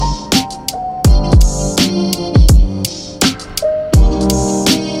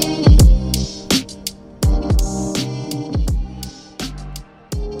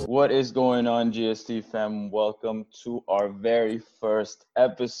is going on, GST fam? Welcome to our very first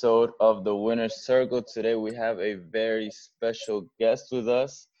episode of the Winner's Circle. Today we have a very special guest with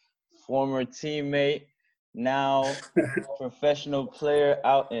us, former teammate, now professional player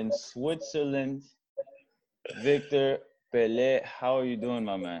out in Switzerland, Victor Pelae. How are you doing,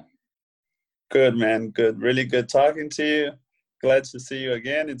 my man? Good, man. Good. Really good talking to you. Glad to see you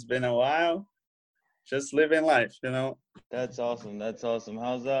again. It's been a while. Just living life, you know. That's awesome. That's awesome.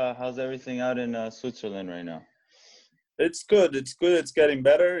 How's everything out in Switzerland right now? It's good. It's good. It's getting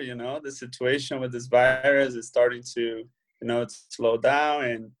better. You know, the situation with this virus is starting to, slow down,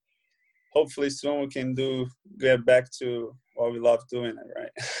 and hopefully soon we can get back to what we love doing it,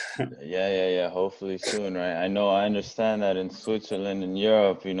 right? Yeah. Hopefully soon, right? I understand that in Switzerland and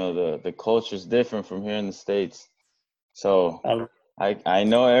Europe, the culture is different from here in the States. So Um, I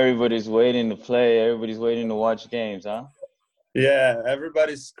know everybody's waiting to play. Everybody's waiting to watch games, huh? yeah,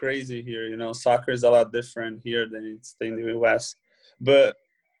 everybody's crazy here. You know, soccer is a lot different here than it's in the US. But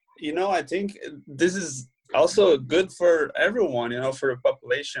I think this is also good for everyone, for the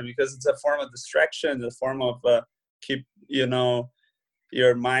population, because it's a form of distraction, a form of keep,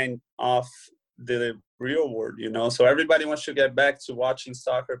 your mind off the real world. So everybody wants to get back to watching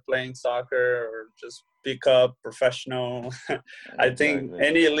soccer, playing soccer, or just pick up professional. I think Exactly.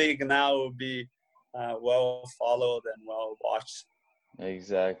 any league now will be well followed and well watched.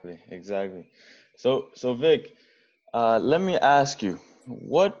 Exactly. So Vic, let me ask you,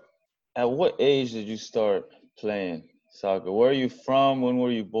 at what age did you start playing soccer? Where are you from? When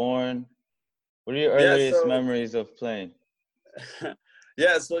were you born? What are your Yeah, earliest so memories of playing?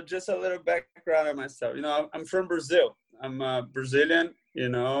 yeah, so just a little background on myself. I'm from Brazil. I'm Brazilian.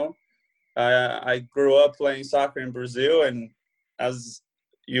 I grew up playing soccer in Brazil, and as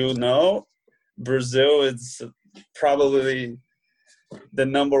you know, Brazil is probably the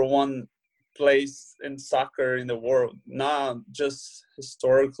number one place in soccer in the world, not just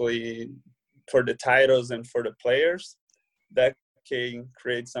historically for the titles and for the players. That can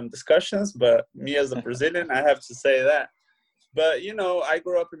create some discussions, but me as a Brazilian, I have to say that. But, I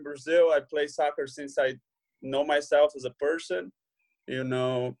grew up in Brazil. I play soccer since I know myself as a person. You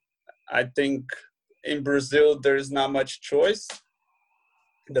know, I think in Brazil, there is not much choice.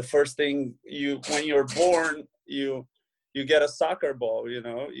 The first thing when you're born, you get a soccer ball,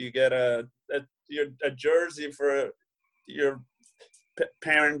 you get a jersey for your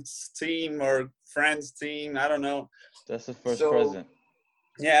parents' team or friends' team. I don't know. That's the first So, present.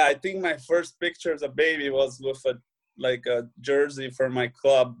 yeah, I think my first picture as a baby was with a jersey for my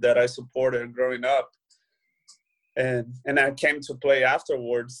club that I supported growing up, and I came to play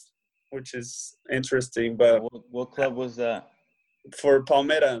afterwards, which is interesting. But What club was that? for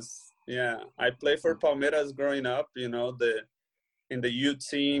Palmeiras, yeah, I played for Palmeiras growing up. In the youth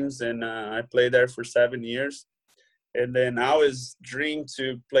teams, and I played there for 7 years. And then I always dreamed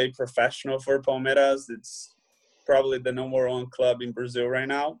to play professional for Palmeiras. It's probably the number one club in Brazil right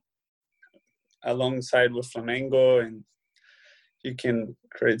now, alongside with Flamengo, and you can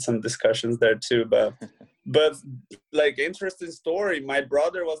create some discussions there too. But like, interesting story. My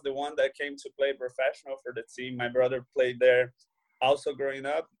brother was the one that came to play professional for the team. My brother played there also growing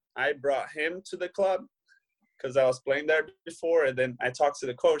up. I brought him to the club because I was playing there before, and then I talked to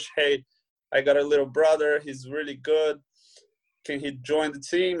the coach. Hey, I got a little brother. He's really good. Can he join the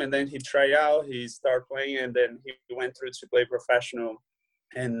team? And then he tried out. He started playing, and then he went through to play professional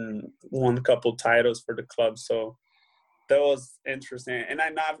and won a couple titles for the club. So that was interesting. And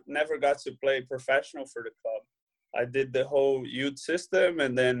I never got to play professional for the club. I did the whole youth system,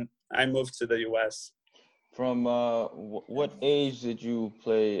 and then I moved to the U.S. From what age did you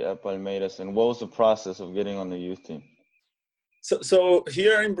play at Palmeiras, and what was the process of getting on the youth team? So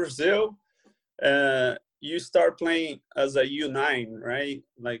here in Brazil, you start playing as a U9, right?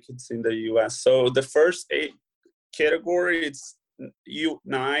 Like it's in the US. So the first 8 category, it's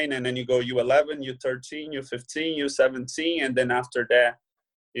U9, and then you go U11, U13, U15, U17, and then after that,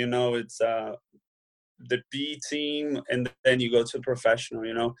 it's the B team, and then you go to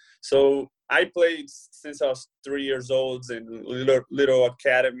professional. So I played since I was 3 years old in little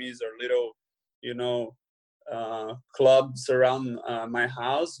academies or little, clubs around my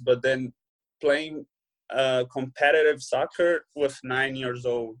house, but then playing competitive soccer with 9 years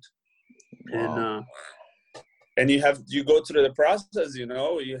old. Wow. And you go through the process.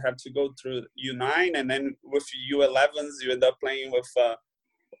 You have to go through U9, and then with U11s you end up playing with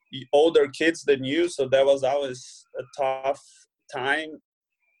older kids than you, so that was always a tough time.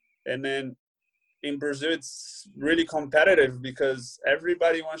 And then in Brazil, it's really competitive because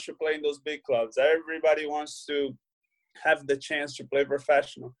everybody wants to play in those big clubs. Everybody wants to have the chance to play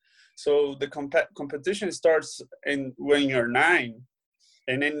professional. So the competition starts when you're 9,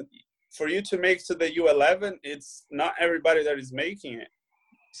 and then for you to make to the U11, it's not everybody that is making it.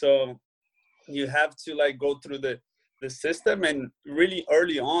 So you have to like go through the system, and really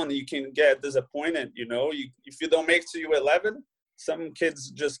early on you can get disappointed. If you don't make to U11, some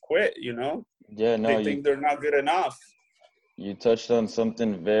kids just quit. Yeah, no, They think they're not good enough. you touched on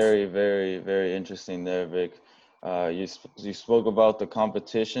something very, very, very interesting there, Vic. You spoke about the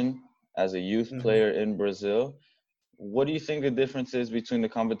competition as a youth player in Brazil. What do you think the difference is between the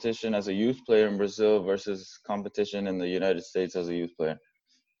competition as a youth player in Brazil versus competition in the United States as a youth player?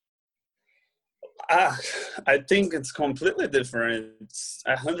 I think it's completely different. It's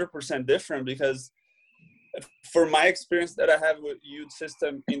 100% different, because for my experience that I have with youth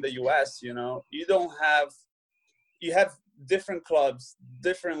system in the US, you have different clubs,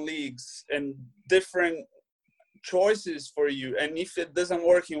 different leagues, and different choices for you. And if it doesn't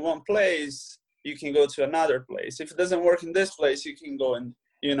work in one place, you can go to another place. If it doesn't work in this place, you can go and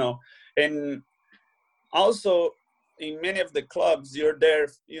also in many of the clubs, you're there,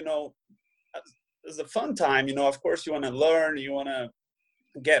 as a fun time. Of course you want to learn, you want to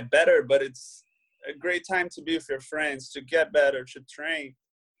get better, but it's a great time to be with your friends, to get better, to train.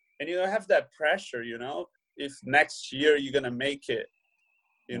 And you don't have that pressure, if next year you're going to make it.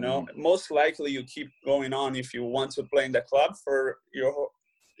 Most likely you keep going on if you want to play in the club for your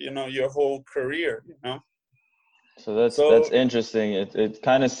whole career. So that's interesting. It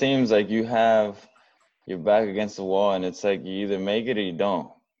kind of seems like you're back against the wall, and it's like you either make it or you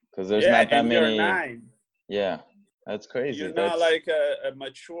don't, because there's not that and many. You're 9. Yeah, that's crazy. You're not like a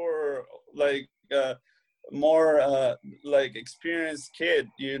mature, like more like experienced kid.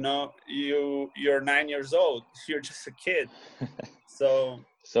 You're 9 years old. You're just a kid. So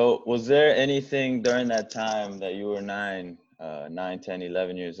was there anything during that time that you were 9, 10,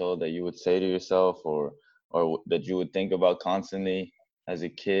 11 years old that you would say to yourself, or that you would think about constantly as a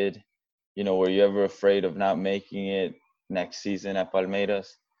kid? Were you ever afraid of not making it next season at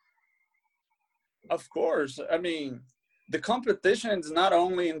Palmeiras? of course, I mean, the competition is not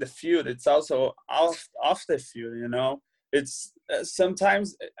only in the field; it's also off the field. It's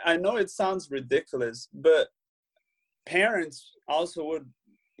sometimes, I know it sounds ridiculous, but parents also would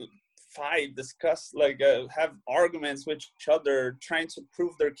fight, discuss, like have arguments with each other, trying to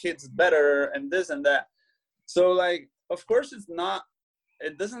prove their kids better and this and that. So like, of course,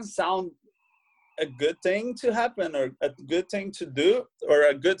 it doesn't sound a good thing to happen, or a good thing to do, or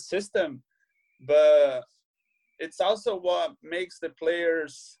a good system, but it's also what makes the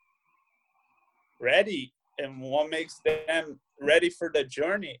players ready, and what makes them ready for the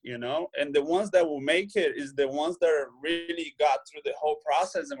journey, and the ones that will make it is the ones that really got through the whole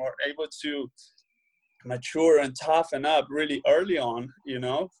process and were able to mature and toughen up really early on,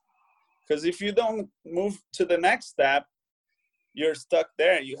 because if you don't move to the next step, you're stuck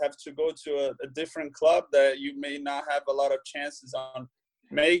there. You have to go to a different club that you may not have a lot of chances on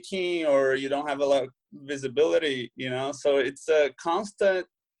making, or you don't have a lot of visibility, so it's a constant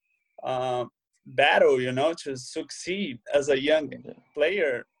battle, to succeed as a young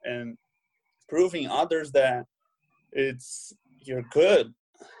player, and proving others that you're good.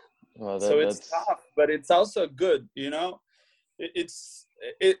 Well, So it's tough, but it's also good. It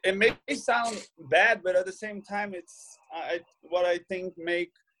may sound bad, but at the same time, it's what I think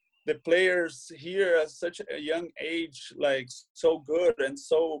make the players here at such a young age like so good and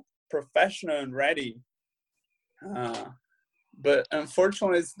so professional and ready. But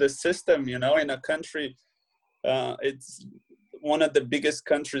unfortunately, it's the system, in a country, it's one of the biggest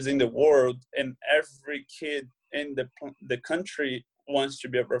countries in the world, and every kid in the country wants to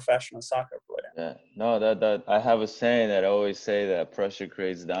be a professional soccer player. Yeah, no, that I have a saying that I always say that pressure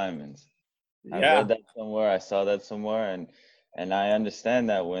creates diamonds. Yeah. I read that somewhere, I saw that somewhere, and I understand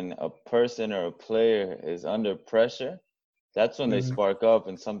that when a person or a player is under pressure, that's when they spark up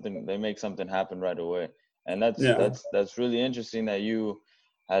and they make something happen right away. And that's really interesting that you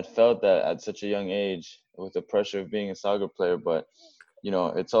had felt that at such a young age with the pressure of being a soccer player, but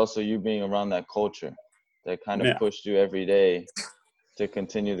it's also you being around that culture that kind of pushed you every day to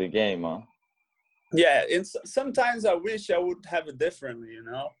continue the game, huh? Yeah, sometimes I wish I would have it differently,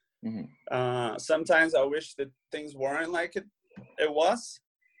 Sometimes I wish that things weren't like it was,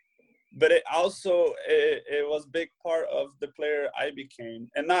 but it also it was big part of the player I became,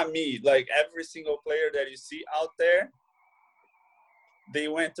 and not me. Like every single player that you see out there, they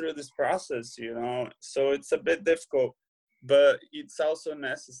went through this process, So it's a bit difficult, but it's also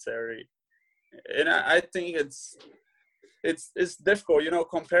necessary. And I think it's difficult,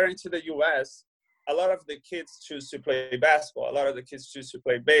 comparing to the US. a lot of the kids choose to play basketball. A lot of the kids choose to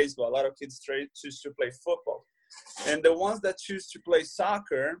play baseball. A lot of kids choose to play football. And the ones that choose to play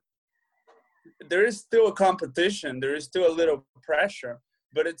soccer, there is still a competition. There is still a little pressure,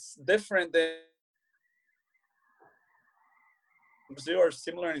 but it's different than Brazil are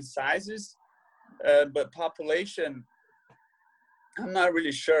similar in sizes, but population, I'm not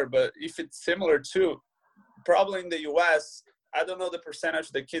really sure. But if it's similar too, probably in the U.S., I don't know the percentage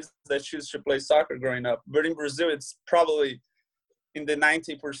of the kids that choose to play soccer growing up, but in Brazil, it's probably in the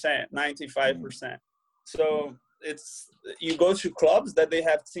 90%, 95%. So it's, you go to clubs that they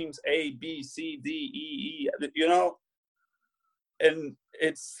have teams A, B, C, D, E, you know, and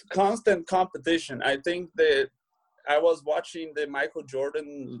it's constant competition. I think that I was watching the Michael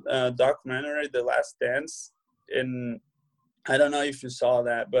Jordan documentary, The Last Dance, and I don't know if you saw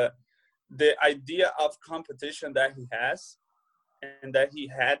that, but the idea of competition that he has and that he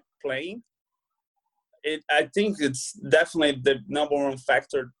had playing, I think it's definitely the number one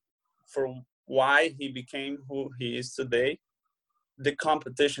factor for why he became who he is today. The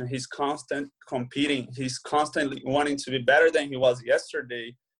competition, he's constant competing. He's constantly wanting to be better than he was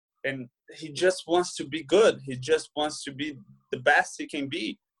yesterday. And he just wants to be good. He just wants to be the best he can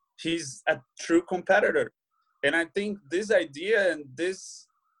be. He's a true competitor. And I think this idea and this,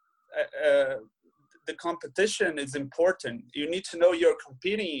 the competition is important. You need to know you're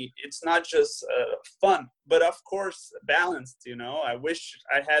competing. It's not just fun, but of course, balanced, you know. I wish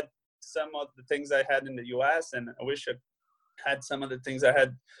I had some of the things I had in the US, and I wish I had some of the things I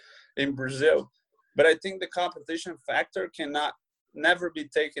had in Brazil. But I think the competition factor cannot never be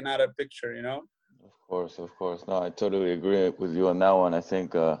taken out of picture, you know? Of course, of course. No, I totally agree with you on that one. I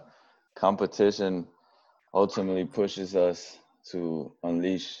think competition ultimately pushes us to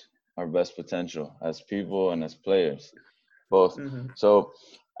unleash our best potential as people and as players, both. Mm-hmm. So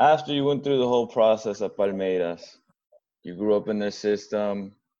after you went through the whole process at Palmeiras, you grew up in their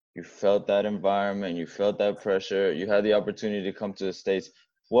system, you felt that environment, you felt that pressure, you had the opportunity to come to the States.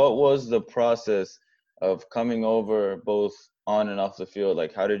 What was the process of coming over both on and off the field?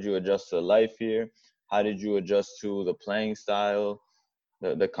 Like, how did you adjust to life here? How did you adjust to the playing style,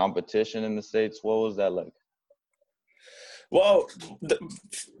 the competition in the States? What was that like? Well,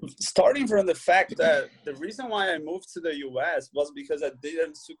 starting from the fact that the reason why I moved to the US was because I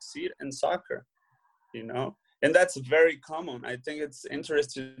didn't succeed in soccer, you know? And that's very common. I think it's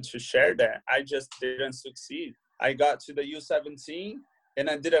interesting to share that. I just didn't succeed. I got to the U17 and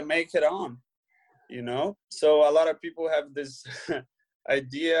I didn't make it on, you know? So a lot of people have this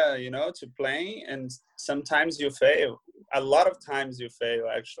idea, you know, to play, and sometimes you fail. A lot of times you fail,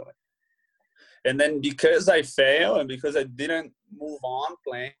 actually. And then because I failed and because I didn't move on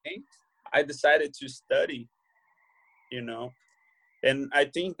playing, I decided to study, you know. And I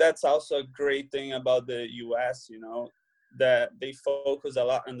think that's also a great thing about the US, you know, that they focus a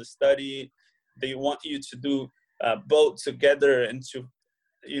lot on the study. They want you to do both together and to,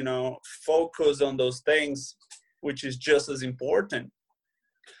 you know, focus on those things, which is just as important.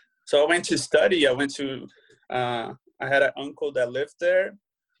 So I went to study. I had an uncle that lived there.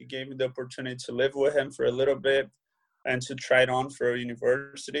 He gave me the opportunity to live with him for a little bit and to try it on for a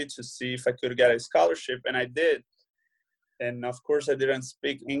university to see if I could get a scholarship. And I did. And of course, I didn't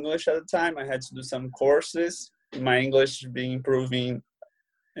speak English at the time. I had to do some courses. My English being improving,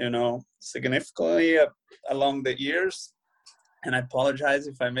 you know, significantly along the years. And I apologize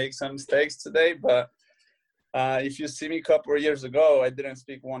if I make some mistakes today, but if you see me a couple of years ago, I didn't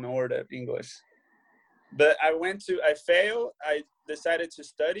speak one word of English. But I failed. I decided to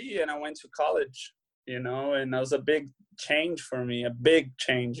study and I went to college, you know, and that was a big change for me, a big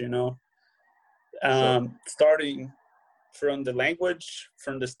change, you know, starting from the language,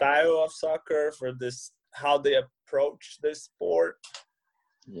 from the style of soccer, for this, how they approach this sport.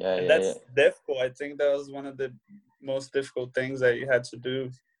 And that's difficult. I think that was one of the most difficult things that you had to do.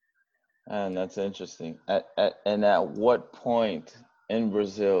 And that's interesting. And at what point in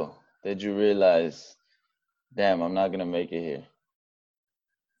Brazil did you realize, damn, I'm not gonna make it here?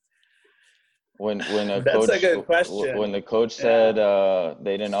 When That's a good question. when the coach said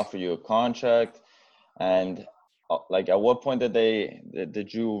they didn't offer you a contract, and like at what point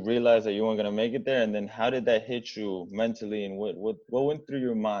did you realize that you weren't gonna make it there? And then how did that hit you mentally, and what went through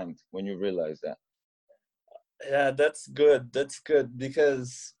your mind when you realized that? Yeah, that's good. That's good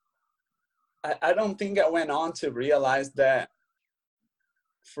because I don't think I went on to realize that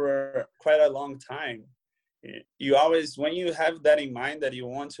for quite a long time. You always, when you have that in mind that you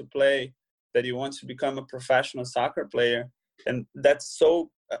want to play, that you want to become a professional soccer player, and that's so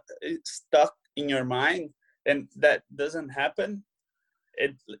stuck in your mind, and that doesn't happen,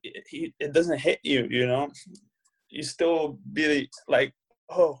 it doesn't hit you, you know. You still be like,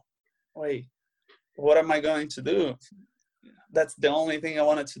 oh, wait, what am I going to do? That's the only thing I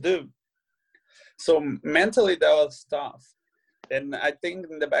wanted to do. So mentally, that was tough. And I think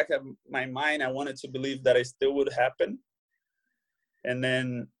in the back of my mind, I wanted to believe that it still would happen. And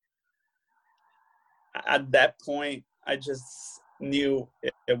then at that point, I just knew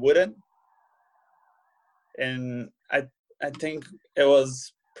it wouldn't. And I think it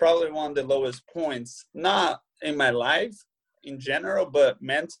was probably one of the lowest points, not in my life in general, but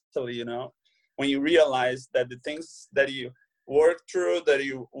mentally, you know, when you realize that the things that you work through, that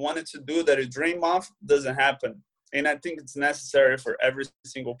you wanted to do, that you dream of, doesn't happen. And I think it's necessary for every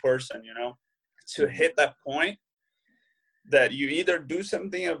single person, you know, to hit that point that you either do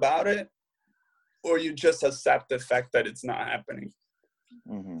something about it or you just accept the fact that it's not happening.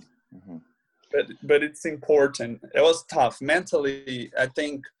 Mm-hmm. Mm-hmm. But it's important. It was tough mentally. I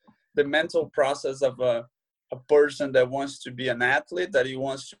think the mental process of a person that wants to be an athlete, that he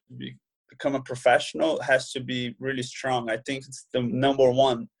wants to become a professional, has to be really strong. I think it's the number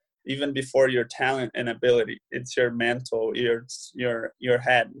one, even before your talent and ability. It's your mental, your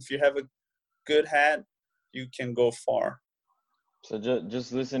head. If you have a good head, you can go far. So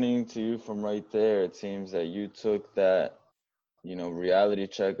just listening to you from right there, it seems that you took that, you know, reality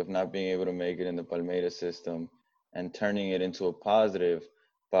check of not being able to make it in the Palmeiras system and turning it into a positive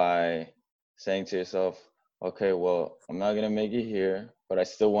by saying to yourself, okay, well, I'm not going to make it here, but I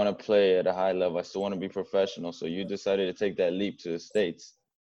still want to play at a high level. I still want to be professional. So you decided to take that leap to the States,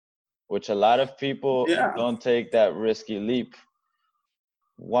 which a lot of people Yeah. don't take that risky leap.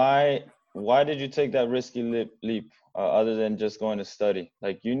 Why did you take that risky leap other than just going to study?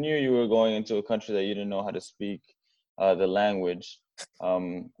 Like, you knew you were going into a country that you didn't know how to speak the language.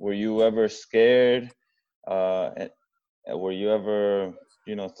 Were you ever scared? Were you ever,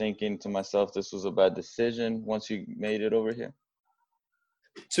 you know, thinking to myself, this was a bad decision once you made it over here?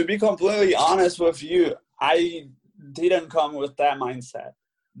 To be completely honest with you, I didn't come with that mindset.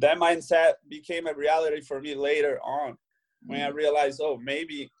 That mindset became a reality for me later on, when I realized, oh,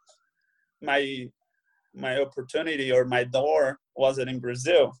 maybe my opportunity or my door wasn't in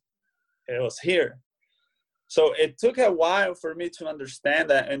Brazil. It was here. So it took a while for me to understand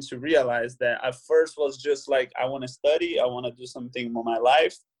that and to realize that. At first was just like, I want to study, I want to do something with my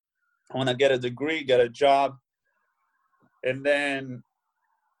life, I want to get a degree, get a job. And then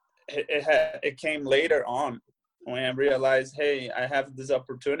it came later on when I realized, hey, I have this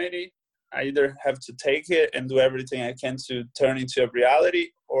opportunity. I either have to take it and do everything I can to turn into a reality,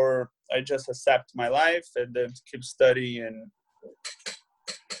 or I just accept my life and then keep studying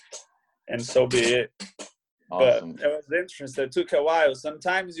and so be it. Awesome. But it was interesting. It took a while.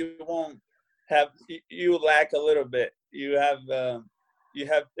 Sometimes you won't have, you lack a little bit. You have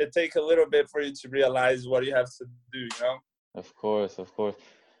it take a little bit for you to realize what you have to do, you know? Of course, of course.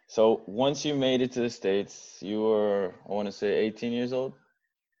 So once you made it to the States, you were, I want to say, 18 years old?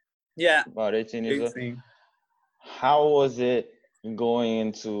 Yeah. About 18 years old. 18. How was it going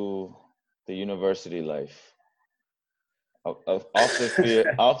into the university life? Off the field,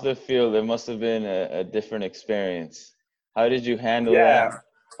 off the field, it must have been a different experience. How did you handle that? Yeah.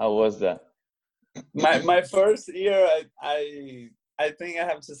 How was that? My first year, I think I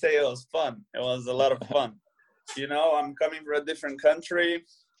have to say it was fun. It was a lot of fun. You know, I'm coming from a different country,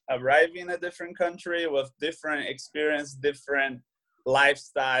 arriving in a different country with different experience, different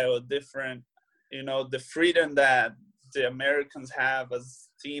lifestyle, different, you know, the freedom that the Americans have as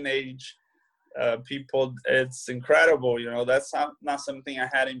teenage people. It's incredible. You know, that's not something I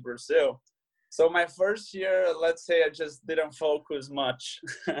had in Brazil. So my first year, let's say I just didn't focus much.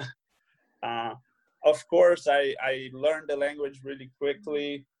 Of course, I learned the language really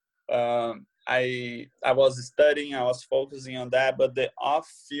quickly. I was studying, I was focusing on that, but the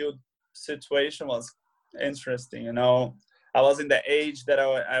off-field situation was interesting. You know, I was in the age that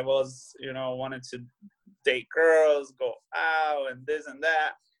I was, you know, wanted to date girls, go out, and this and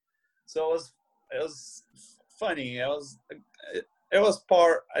that. So it was funny. It was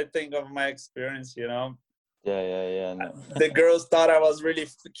part, I think, of my experience. You know. Yeah. No. The girls thought I was really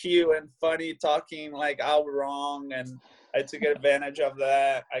cute and funny, talking like all wrong, and I took advantage of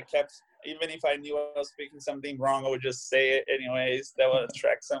that. I kept, even if I knew I was speaking something wrong, I would just say it anyways. That would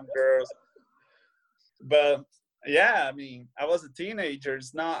attract some girls. But yeah, I mean, I was a teenager.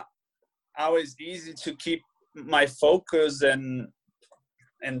 It's not always easy to keep my focus and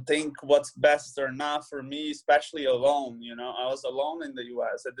think what's best or not for me, especially alone. You know, I was alone in the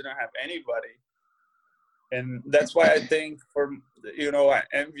U.S. I didn't have anybody. And that's why I think, I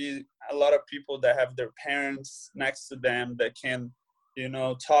envy a lot of people that have their parents next to them that can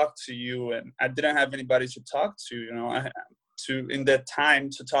talk to you, and I didn't have anybody to talk to. In that time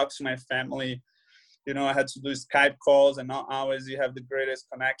to talk to my family. I had to do Skype calls, and not always you have the greatest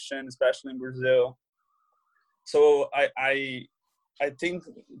connection, especially in Brazil. So I think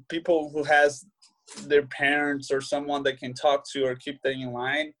people who has their parents or someone they can talk to or keep them in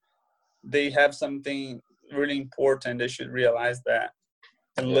line, they have something really important. They should realize that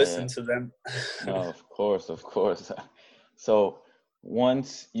and listen to them. No, of course. So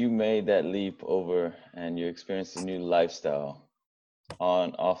once you made that leap over and you experienced a new lifestyle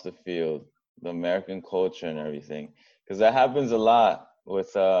off the field, the American culture and everything, because that happens a lot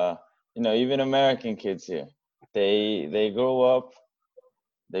with even American kids here. They grow up,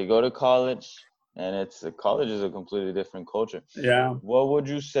 they go to college, and college is a completely different culture. Yeah. What would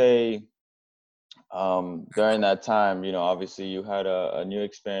you say during that time? Obviously you had a new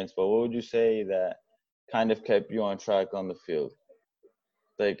experience, but what would you say that kind of kept you on track on the field?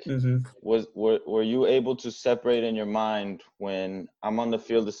 Like, were you able to separate in your mind when I'm on the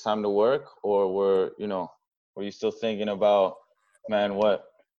field, it's time to work, or were you still thinking about, man, what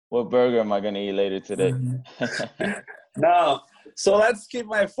burger am I gonna eat later today? No. So let's keep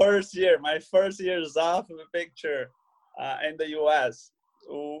my first year. My first year is off of a picture in the U.S.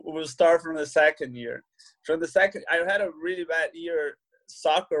 We'll start from the second year. From the second, I had a really bad year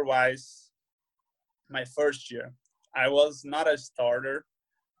soccer-wise. My first year, I was not a starter.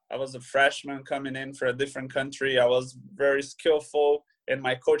 I was a freshman coming in for a different country. I was very skillful, and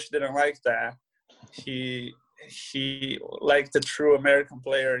my coach didn't like that. He liked the true American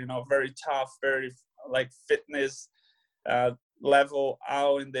player, very tough, very like fitness level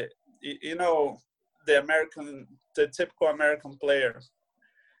out in the, the typical American player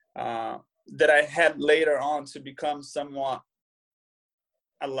that I had later on to become somewhat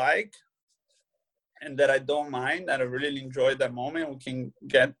alike, and that I don't mind, and I really enjoyed that moment. We can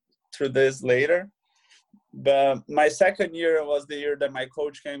get through this later. But my second year was the year that my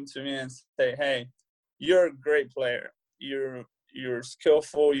coach came to me and said, hey, you're a great player. You're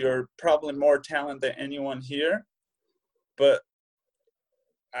skillful. You're probably more talented than anyone here. But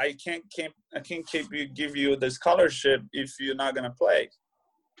I can't give you the scholarship if you're not going to play.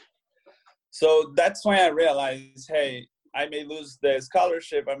 So that's when I realized, hey, I may lose the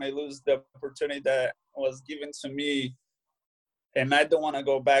scholarship. I may lose the opportunity that was given to me. And I don't want to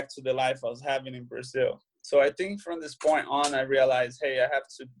go back to the life I was having in Brazil. So I think from this point on, I realized, hey, I have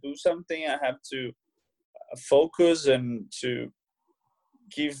to do something. I have to focus and to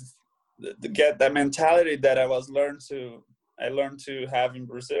get that mentality that I learned to have in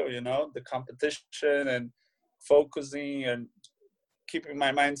Brazil, the competition and focusing and keeping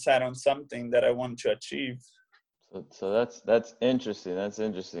my mindset on something that I want to achieve. So that's interesting. That's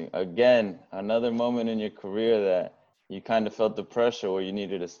interesting. Again, another moment in your career that you kind of felt the pressure where you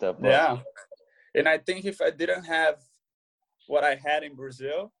needed to step up. Yeah. And I think if I didn't have what I had in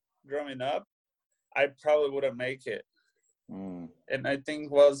Brazil growing up, I probably wouldn't make it. And I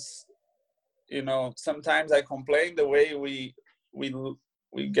think was, sometimes I complain the way we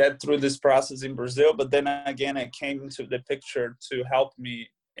get through this process in Brazil, but then again, it came into the picture to help me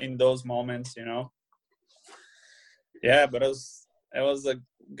in those moments, Yeah, but it was a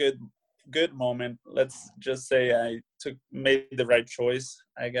good moment. Let's just say I made the right choice,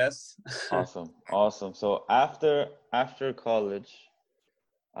 I guess. Awesome. So after college,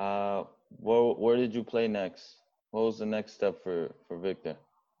 where did you play next? What was the next step for Victor?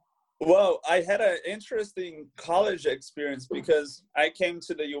 Well, I had an interesting college experience because I came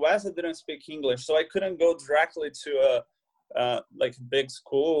to the U.S. I didn't speak English, so I couldn't go directly to a big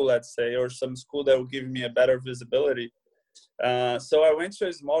school, let's say, or some school that would give me a better visibility. So I went to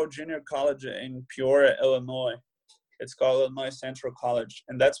a small junior college in Peoria, Illinois. It's called Illinois Central College,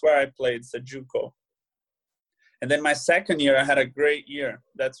 and that's where I played. It's a JUCO. And then my second year, I had a great year.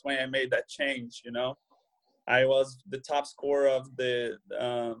 That's when I made that change. I was the top scorer of the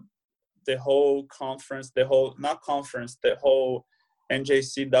whole conference, the whole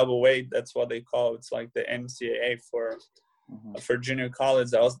NJCAA. That's what they call it. It's like the NCAA for junior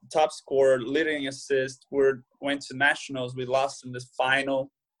college. I was the top scorer, leading assist. We went to nationals. We lost in the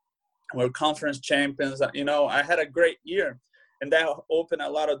final. We're conference champions. I had a great year, and that opened a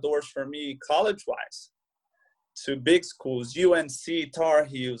lot of doors for me college-wise to big schools, UNC, Tar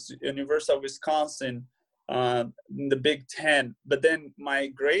Heels, University of Wisconsin, in the Big Ten. But then my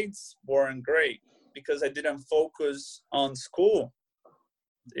grades weren't great because I didn't focus on school.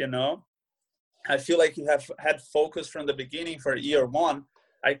 I feel like you have had focus from the beginning for year one.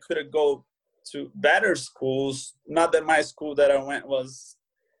 I could go to better schools. Not that my school that I went was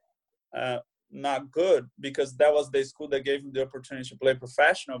not good, because that was the school that gave me the opportunity to play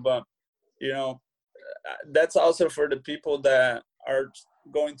professional. But, you know, that's also for the people that are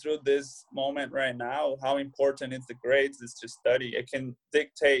going through this moment right now, how important it's the grades is to study. It can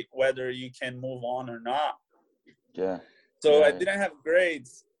dictate whether you can move on or not. Yeah. So Yeah. I didn't have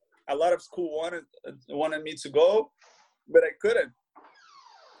grades. A lot of school wanted me to go, but I couldn't.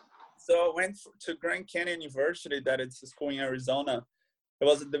 So I went to Grand Canyon University, that it's a school in Arizona. It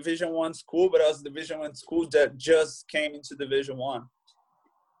was a Division I school, but it was a Division I school that just came into Division I.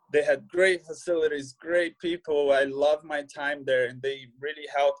 They had great facilities, great people. I loved my time there, and they really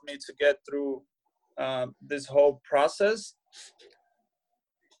helped me to get through this whole process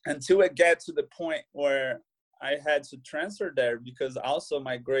until I get to the point where I had to transfer there, because also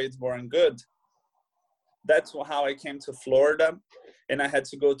my grades weren't good. That's how I came to Florida, and I had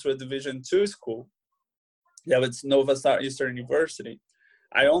to go to a Division II school. Yeah, it's Nova Southeastern University.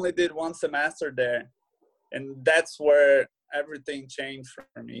 I only did one semester there, and that's where everything changed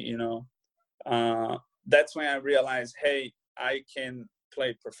for me, you know. That's when I realized, hey, I can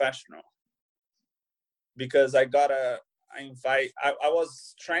play professional, because I got a invite. I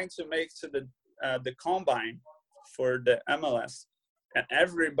was trying to make to the combine for the MLS, and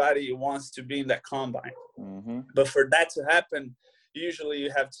everybody wants to be in that combine. Mm-hmm. But for that to happen, usually you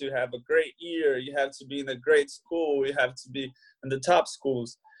have to have a great year, you have to be in a great school, you have to be in the top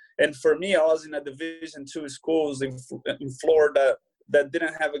schools. And for me, I was in a Division II schools in Florida that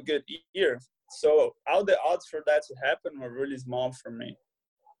didn't have a good year. So all the odds for that to happen were really small for me.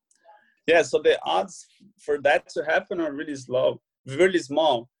 Yeah, so the odds for that to happen are really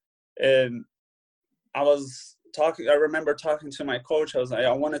small. And I remember talking to my coach. I was like,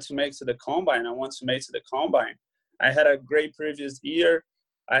 I wanted to make to the combine. I want to make to the combine. I had a great previous year.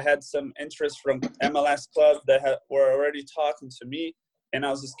 I had some interest from MLS clubs that were already talking to me. And I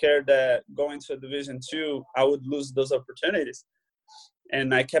was scared that going to a Division II, I would lose those opportunities.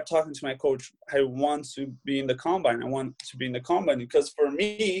 And I kept talking to my coach, I want to be in the combine. I want to be in the combine, because for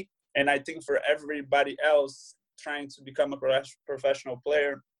me, and I think for everybody else trying to become a professional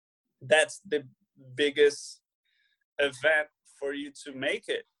player, that's the biggest event for you to make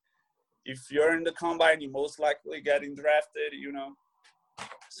it. If you're in the combine, you're most likely getting drafted, you know.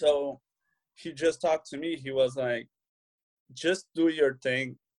 So he just talked to me. He was like, just do your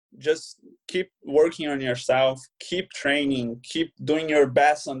thing. Just keep working on yourself. Keep training. Keep doing your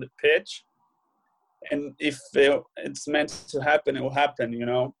best on the pitch. And if it's meant to happen, it will happen, you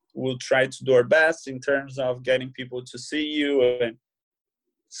know. We'll try to do our best in terms of getting people to see you and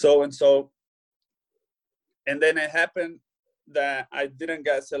so and so. And then it happened that I didn't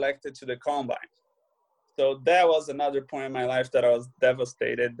get selected to the combine. So that was another point in my life that I was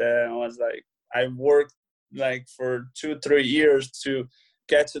devastated. That I was like, I worked like for 2-3 years to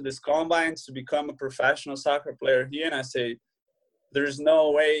get to this combine, to become a professional soccer player here. And I say, there's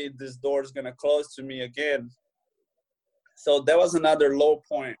no way this door is going to close to me again. So that was another low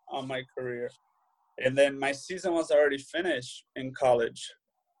point on my career. And then my season was already finished in college.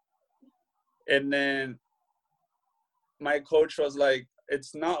 And then my coach was like,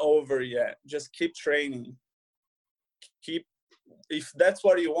 it's not over yet. Just keep training. If that's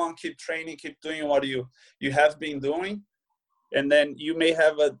what you want, keep training, keep doing what you have been doing. And then you may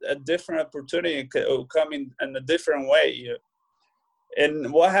have a different opportunity come in a different way.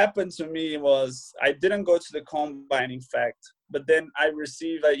 And what happened to me was I didn't go to the combine, in fact, but then I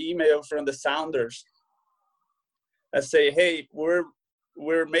received an email from the Sounders that say, hey,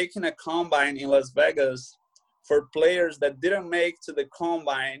 we're making a combine in Las Vegas for players that didn't make to the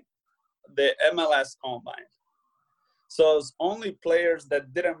combine, the MLS combine. So it's only players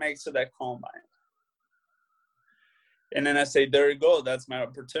that didn't make to that combine. And then I say, there you go, that's my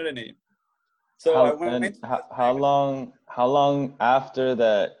opportunity. So I went. How long after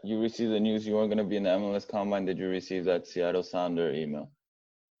that you received the news you weren't going to be in the MLS Combine did you receive that Seattle Sounder email?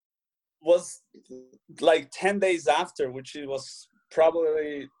 Was like 10 days after, which it was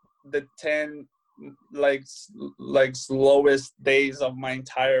probably the 10 like slowest days of my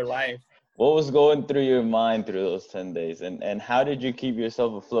entire life. What was going through your mind through those 10 days? And how did you keep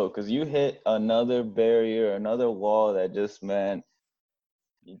yourself afloat? Because you hit another barrier, another wall that just, man,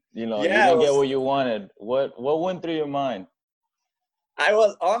 you know, you didn't get what you wanted. What went through your mind? I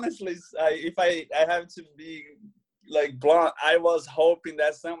was honestly, if I have to be like blunt, I was hoping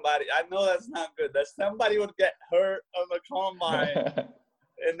that somebody, I know that's not good, that somebody would get hurt on the combine.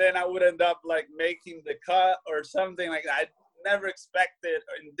 And then I would end up like making the cut or something like that. I never expected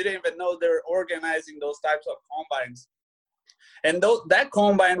and didn't even know they were organizing those types of combines. And that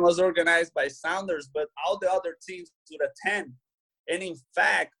combine was organized by Sounders, but all the other teams would attend. And in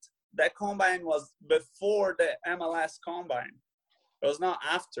fact, that combine was before the MLS combine. It was not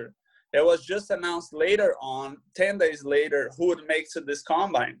after. It was just announced later on, 10 days later, who would make to this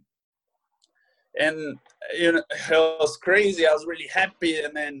combine. And you know, it was crazy. I was really happy,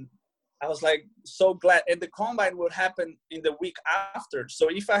 and then I was like so glad. And the combine would happen in the week after. So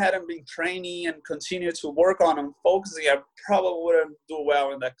if I hadn't been training and continued to work on and focusing, I probably wouldn't do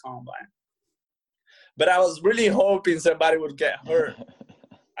well in that combine. But I was really hoping somebody would get hurt.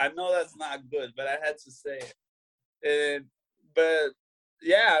 I know that's not good, but I had to say it. But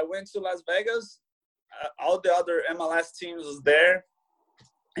yeah, I went to Las Vegas. All the other MLS teams was there,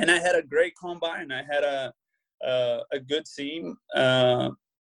 and I had a great combine. I had a good team.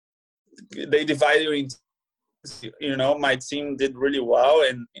 They divided into, you know, my team did really well,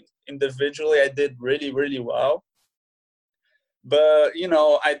 and individually I did really, really well. But, you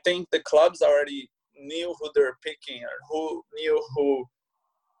know, I think the clubs already knew who they're picking, or who knew who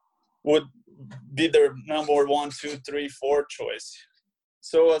would be their number 1, 2, 3, 4 choice.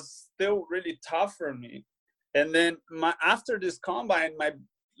 So it was still really tough for me. And then after this combine, I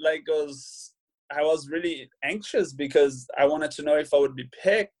was really anxious because I wanted to know if I would be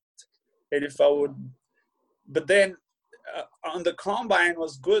picked and if I would. But then on the combine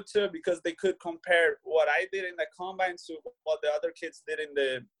was good too, because they could compare what I did in the combine to what the other kids did in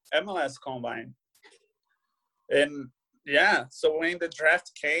the MLS combine. And yeah, so when the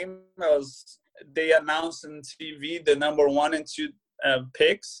draft came, they announced on TV the number 1 and 2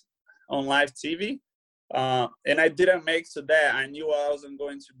 picks on live TV. And I didn't make to that. I knew I wasn't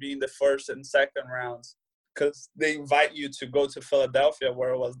going to be in the first and second rounds because they invite you to go to Philadelphia,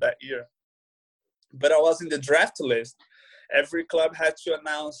 where I was that year. But I was in the draft list. Every club had to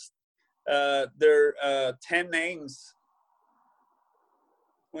announce their 10 names,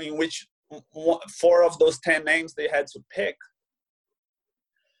 in which 4 of those 10 names they had to pick.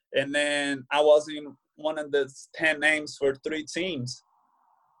 And then I was in one of the 10 names for 3 teams.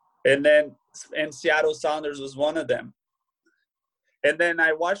 And Seattle Sounders was one of them. And then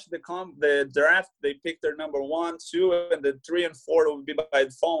I watched the draft. They picked their number 1, 2, and the 3 and 4 would be by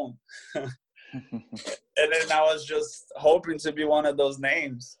phone. And then I was just hoping to be one of those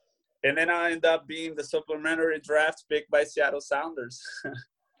names. And then I ended up being the supplementary draft pick by Seattle Sounders.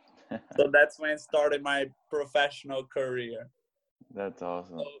 So that's when it started my professional career. That's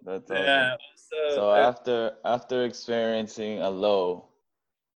awesome. That's awesome. Yeah. So after experiencing a low,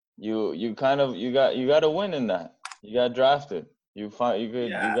 you got a win in that. You got drafted. You got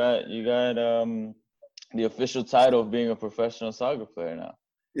the official title of being a professional soccer player now.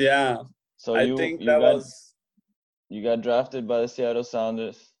 Yeah. So you got drafted by the Seattle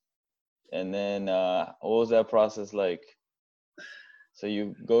Sounders, and then what was that process like? So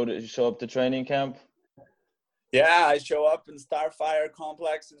you show up to training camp? Yeah, I show up in Starfire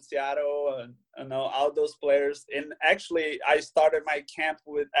Complex in Seattle, and you know all those players. And actually, I started my camp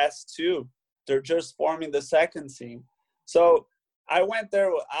with S2. They're just forming the second team. So I went there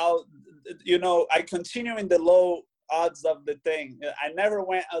without, you know, I continue in the low odds of the thing. I never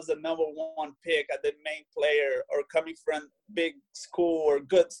went as a number 1 pick at the main player or coming from big school or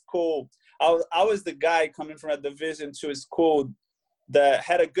good school. I was the guy coming from a Division II school that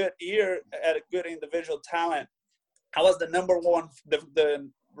had a good ear, had a good individual talent. I was the number 1, the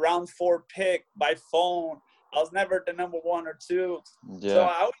round 4 pick by phone. I was never the number 1 or 2. Yeah. So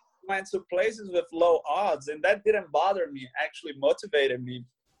I always went to places with low odds, and that didn't bother me. Actually motivated me.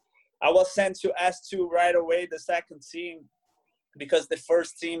 I was sent to S2 right away, the second team, because the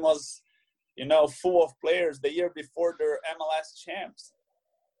first team was, you know, full of players the year before their MLS champs.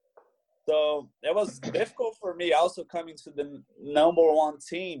 So it was difficult for me also coming to the number 1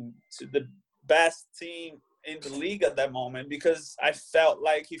 team, to the best team in the league at that moment, because I felt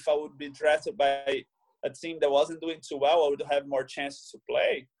like if I would be drafted by a team that wasn't doing too well, I would have more chances to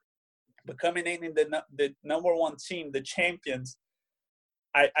play. But coming in the number 1 team, the champions,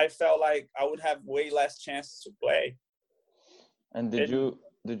 I felt like I would have way less chances to play. And did you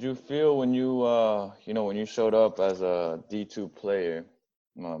feel when when you showed up as a D2 player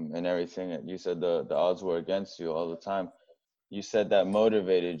and everything, you said the odds were against you all the time, you said that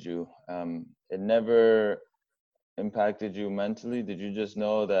motivated you. It never impacted you mentally? Did you just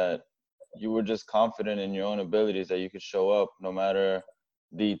know that you were just confident in your own abilities, that you could show up no matter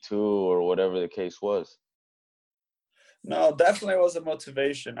D2 or whatever the case was? No, definitely was a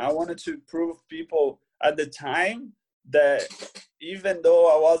motivation. I wanted to prove people at the time that even though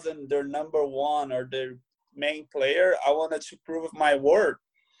I wasn't their number 1 or their main player, I wanted to prove my worth.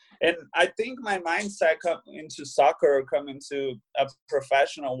 And I think my mindset coming into soccer, coming to a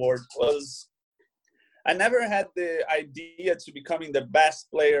professional world, was I never had the idea to becoming the best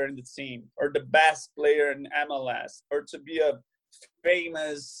player in the team or the best player in MLS or to be a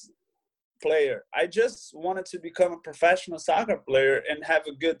famous player. I just wanted to become a professional soccer player and have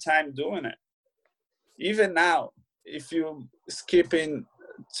a good time doing it. Even now, if you skipping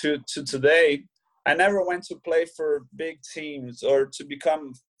to today, I never went to play for big teams or to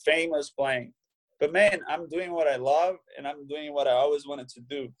become famous playing. But man, I'm doing what I love and I'm doing what I always wanted to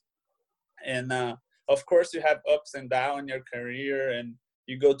do. And of course, you have ups and downs in your career, and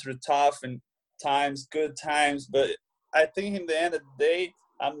you go through tough and times, good times. But I think in the end of the day,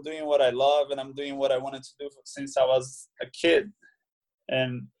 I'm doing what I love and I'm doing what I wanted to do since I was a kid.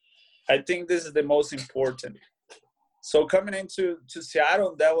 And I think this is the most important. So coming into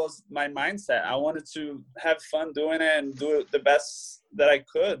Seattle, that was my mindset. I wanted to have fun doing it and do it the best that I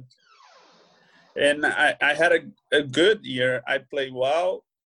could. And I had a good year. I played well.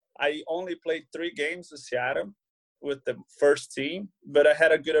 I only played 3 games with Seattle with the first team, but I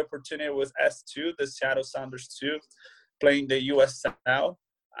had a good opportunity with S2, the Seattle Sounders 2, playing the USL.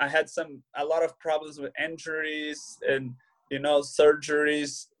 I had a lot of problems with injuries and,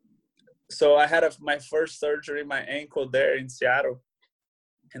 surgeries. So I had my first surgery, my ankle there in Seattle,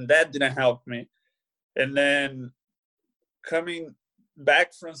 and that didn't help me. And then coming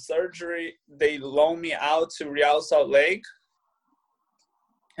back from surgery, they loaned me out to Real Salt Lake,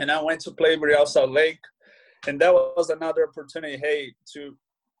 and I went to play Real Salt Lake, and that was another opportunity, hey, to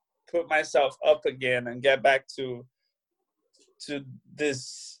put myself up again and get back to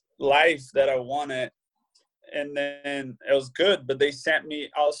this life that I wanted. And then it was good, but they sent me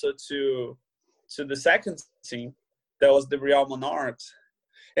also to the second team, that was the Real Monarchs.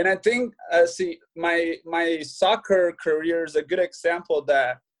 And I think, my soccer career is a good example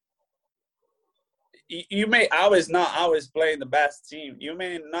that you may not always play in the best team. You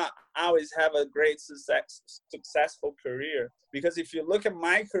may not always have a great successful career. Because if you look at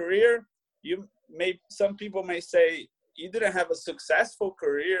my career, some people may say you didn't have a successful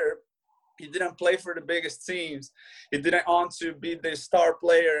career. You didn't play for the biggest teams. You didn't want to be the star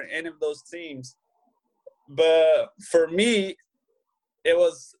player in any of those teams. But for me,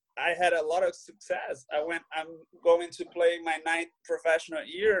 I had a lot of success. I'm going to play my 9th professional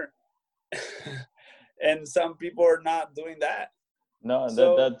year. And some people are not doing that. No,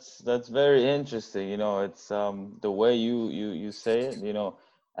 So that's very interesting. It's the way you say it.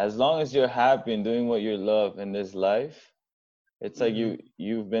 As long as you're happy and doing what you love in this life, it's like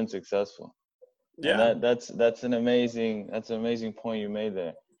you've been successful. And yeah, that's an amazing point you made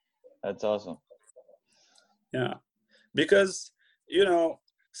there. That's awesome. yeah. Because,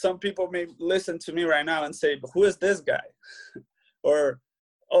 some people may listen to me right now and say, but who is this guy? Or,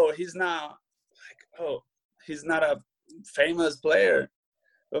 oh, he's not a famous player.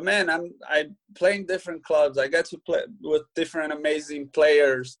 But man, I play in different clubs. I get to play with different amazing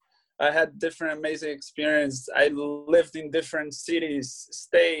players. I had different amazing experience. I lived in different cities,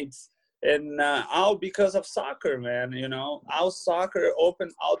 states, and all because of soccer, man. All soccer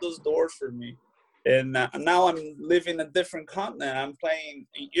opened all those doors for me. And now I'm living a different continent. I'm playing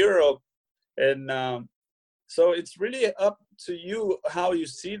in Europe, and so it's really up to you how you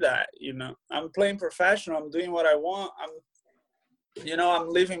see that. I'm playing professional. I'm doing what I want. I'm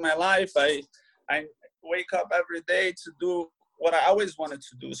living my life. I wake up every day to do what I always wanted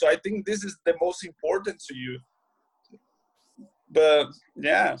to do. So I think this is the most important to you. But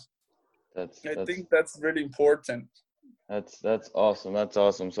yeah, That's I that's think that's really important. that's awesome. That's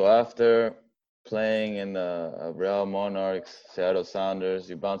awesome. So after playing in the Real Monarchs, Seattle Sounders,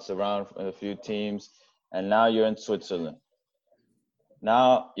 you bounced around in a few teams, and now you're in Switzerland.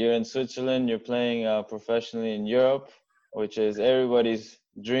 Now you're in Switzerland. You're playing professionally in Europe, which is everybody's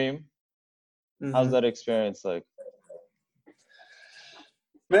dream. How's Hmm. that experience like?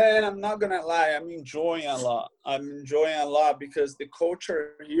 Man, I'm not gonna lie. I'm enjoying a lot. I'm enjoying a lot because the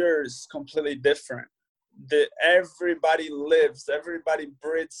culture here is completely different. Everybody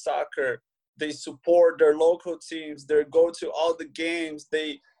breeds soccer. They support their local teams. They go to all the games.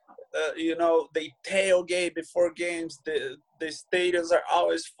 They tailgate before games. The stadiums are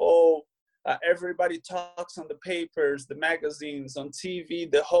always full. Everybody talks on the papers, the magazines, on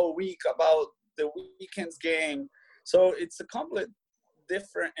TV the whole week about the weekend's game. So it's a complete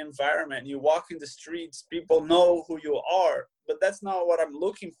different environment. You walk in the streets, people know who you are, but that's not what I'm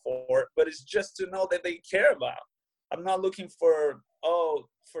looking for. But it's just to know that they care about. I'm not looking for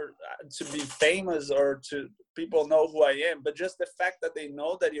to be famous or to people know who I am, but just the fact that they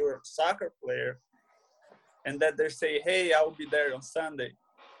know that you're a soccer player and that they say, hey, I'll be there on Sunday.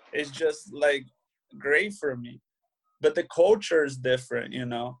 It's just like great for me. But the culture is different.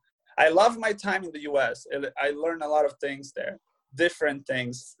 I love my time in the US. I learned a lot of things there, different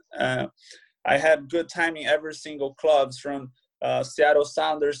things. I had good time in every single clubs, from Seattle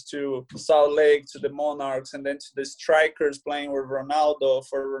Sounders to Salt Lake to the Monarchs, and then to the Strikers playing with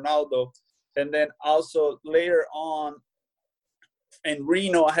Ronaldo. And then also later on in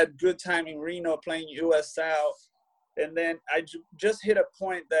Reno, I had good time in Reno playing USL. And then I just hit a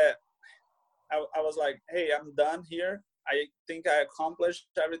point that I was like, hey, I'm done here. I think I accomplished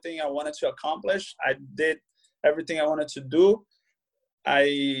everything I wanted to accomplish. I did everything I wanted to do.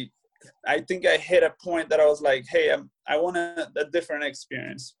 I think I hit a point that I was like, hey, I want a different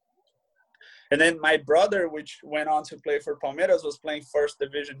experience. And then my brother, which went on to play for Palmeiras, was playing first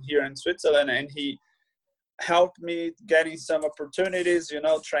division here in Switzerland, and he helped me getting some opportunities,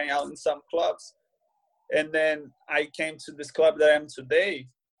 trying out in some clubs. And then I came to this club that I am today.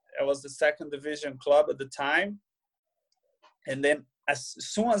 It was the second division club at the time. And then as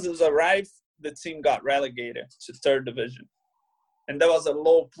soon as it arrived, the team got relegated to third division. And that was a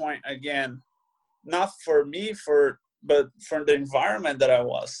low point again, not for me, but for the environment that I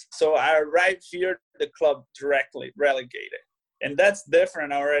was. So I arrived here, the club directly relegated. And that's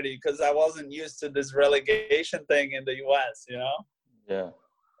different already, because I wasn't used to this relegation thing in the US, Yeah.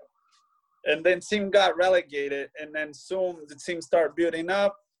 And then team got relegated, and then soon the team started building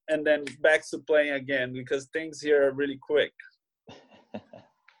up, and then back to playing again, because things here are really quick.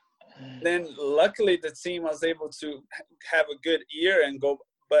 Then luckily the team was able to have a good year and go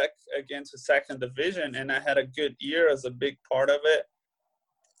back again to second division, and I had a good year as a big part of it.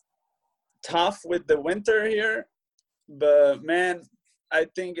 Tough with the winter here, but man, I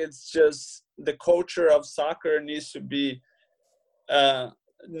think it's just the culture of soccer needs to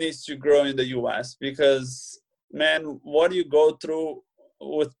grow in the US, because man, what you go through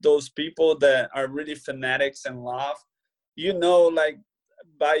with those people that are really fanatics and love, like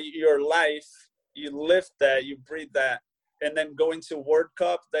by your life, you live that, you breathe that. And then going to World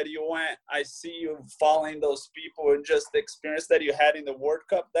Cup that you went, I see you following those people, and just the experience that you had in the World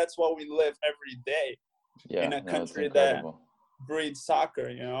Cup. That's what we live every day in a country that breeds soccer,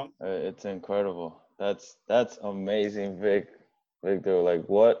 It's incredible. That's amazing, Victor. Like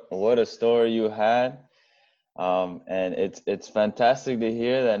what a story you had. And it's fantastic to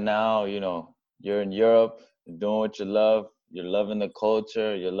hear that now, you're in Europe, you're doing what you love, you're loving the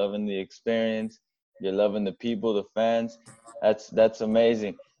culture, you're loving the experience, you're loving the people, the fans. That's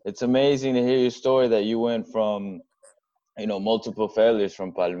amazing. It's amazing to hear your story that you went from, multiple failures,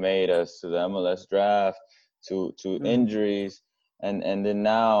 from Palmeiras to the MLS draft to injuries, and then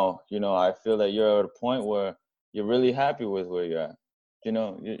now, I feel that you're at a point where you're really happy with where you're at.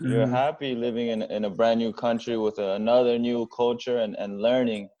 You're happy living in a brand new country with another new culture, and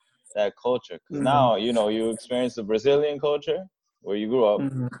learning that culture. Because now, you experience the Brazilian culture where you grew up,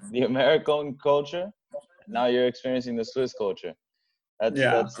 the American culture. Now you're experiencing the Swiss culture.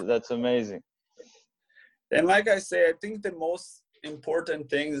 That's amazing. And like I say, I think the most important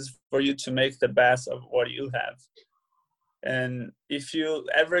thing is for you to make the best of what you have. And if you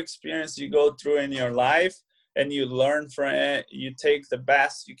ever experience you go through in your life and you learn from it, you take the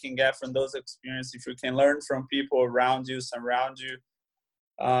best you can get from those experiences. If you can learn from people around you, surround you,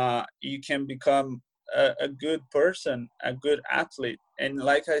 you can become a good person, a good athlete. And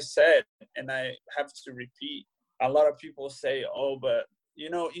like I said, and I have to repeat, a lot of people say, oh, but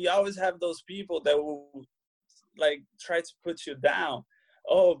you always have those people that will try to put you down.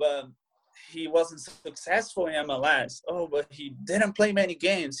 Oh, but he wasn't successful in MLS. Oh, but he didn't play many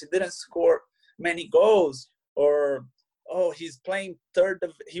games. He didn't score many goals. Or, oh, he was playing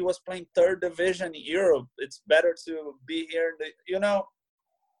third division in Europe. It's better to be here.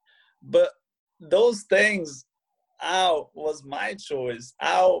 But those things, was my choice.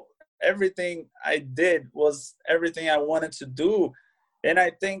 Everything I did was everything I wanted to do. And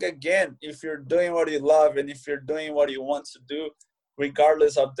I think, again, if you're doing what you love and if you're doing what you want to do,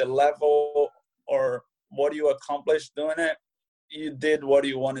 regardless of the level or what you accomplished doing it, you did what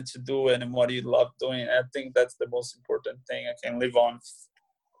you wanted to do and what you love doing. I think that's the most important thing I can live on.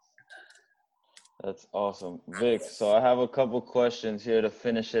 That's awesome. Vic, so I have a couple questions here to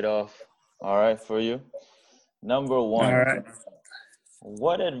finish it off. All right, for you. Number one, All right.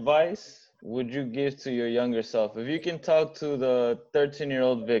 What advice would you give to your younger self? If you can talk to the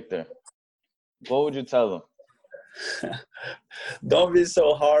 13-year-old Victor, what would you tell him? Don't be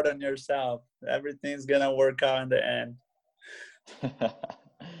so hard on yourself. Everything's going to work out in the end.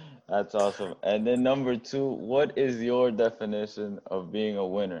 That's awesome. And then number two, what is your definition of being a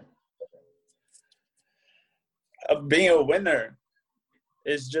winner? Being a winner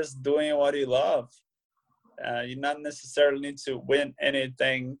is just doing what you love. You not necessarily need to win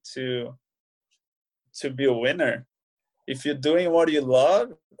anything to be a winner. If you're doing what you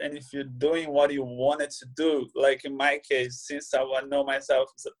love and if you're doing what you wanted to do, like in my case, since I know myself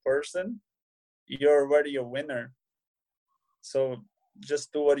as a person, you're already a winner. So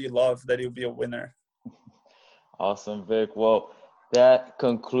just do what you love, that you'll be a winner. Awesome, Vic. Well, that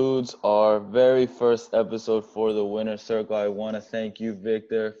concludes our very first episode for the Winner Circle. I want to thank you,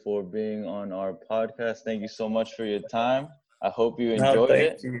 Victor, for being on our podcast. Thank you so much for your time. I hope you No, enjoyed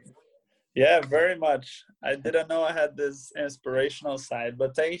thank it. you. Yeah, very much. I didn't know I had this inspirational side,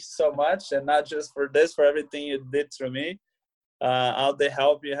 but thank you so much. And not just for this, for everything you did through me. All the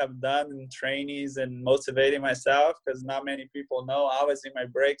help you have done in trainings and motivating myself, because not many people know. I was in my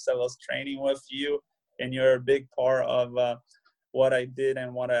breaks, I was training with you, and you're a big part of what I did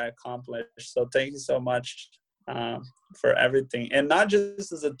and what I accomplished. So thank you so much for everything, and not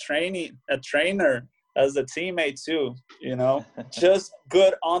just as a trainer, as a teammate too. Just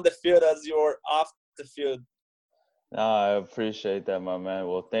good on the field as you're off the field. No, I appreciate that, my man.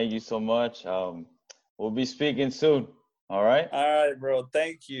 Well, thank you so much. We'll be speaking soon. All right. All right, bro.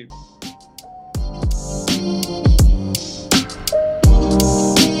 Thank you.